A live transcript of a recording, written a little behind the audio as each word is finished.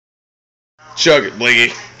Chug it,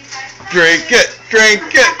 Blakey. Drink it, drink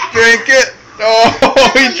it, drink it.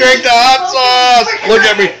 Oh, he drank the hot sauce. Look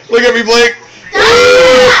at me, Blake.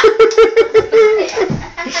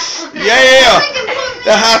 Yeah,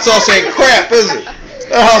 that hot sauce ain't crap, is it?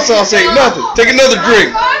 That hot sauce ain't nothing. Take another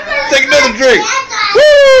drink. Take another drink.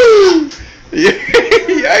 Woo! Yeah.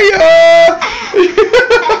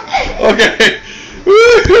 Okay.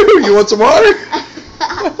 You want some water?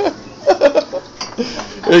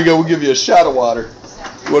 There you go. We'll give you a shot of water.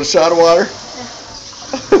 You want a shot of water?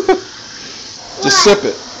 Just sip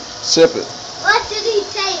it. Sip it. What did he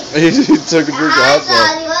say? He took a drink of hot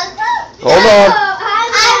sauce. Hold on.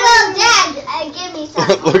 I will, Dad. Give me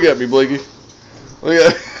some. Look at me, Blakey. Look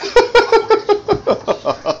at.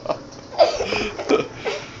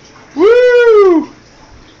 Woo!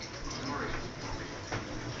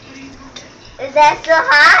 Is that still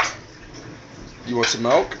hot? You want some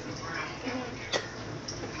milk?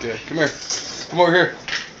 Okay, come here. Come over here.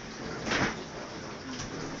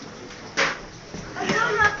 I'm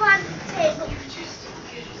going up on the table.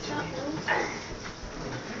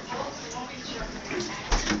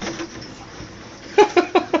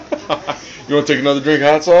 You want to take another drink of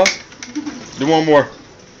hot sauce? Do one more.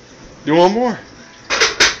 Do one more.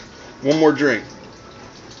 One more drink.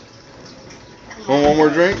 Want one more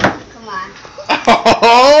drink? Come on.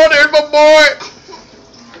 Oh, there's my boy.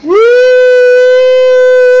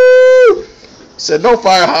 Woo! Said no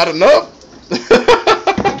fire hot enough.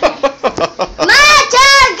 My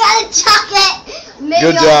turn. Got a chocolate.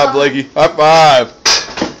 Good job, Blakey. High five.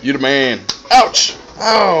 You the man. Ouch.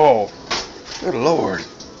 Oh. Good Lord.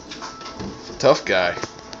 Tough guy.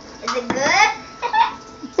 Is it good?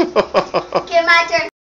 Okay, my turn.